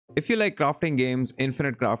If you like crafting games,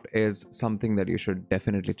 Infinite Craft is something that you should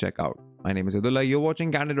definitely check out. My name is Abdullah, you're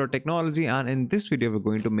watching Candid.Technology, and in this video we're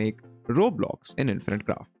going to make Roblox in Infinite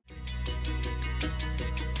Craft.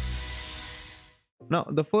 Now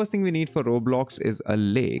the first thing we need for Roblox is a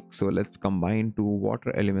lake, so let's combine two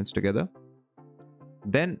water elements together.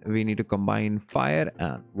 Then we need to combine fire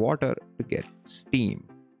and water to get steam.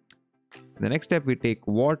 In the next step we take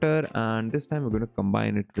water, and this time we're going to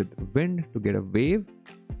combine it with wind to get a wave.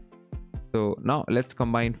 So now let's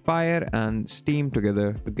combine fire and steam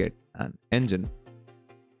together to get an engine.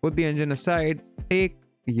 Put the engine aside, take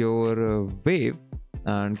your wave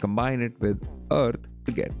and combine it with earth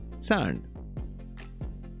to get sand.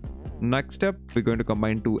 Next step, we're going to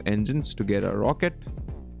combine two engines to get a rocket.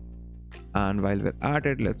 And while we're at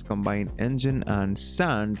it, let's combine engine and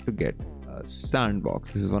sand to get a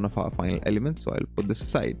sandbox. This is one of our final elements, so I'll put this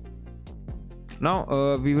aside.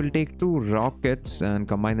 Now we will take two rockets and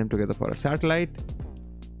combine them together for a satellite.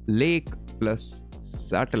 Lake plus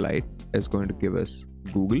satellite is going to give us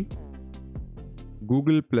Google.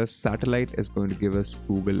 Google plus satellite is going to give us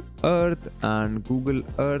Google Earth, and Google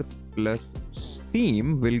Earth plus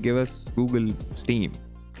Steam will give us Google Steam.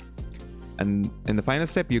 And in the final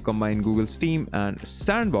step, you combine Google Steam and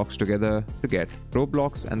Sandbox together to get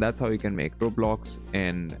Roblox, and that's how you can make Roblox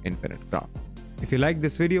in Infinite Craft. If you like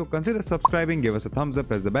this video, consider subscribing, give us a thumbs up,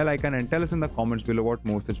 press the bell icon, and tell us in the comments below what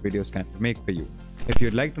more such videos can make for you. If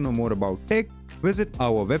you'd like to know more about tech, visit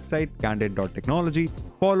our website Candid.Technology,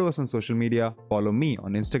 follow us on social media, follow me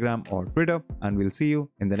on Instagram or Twitter, and we'll see you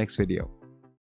in the next video.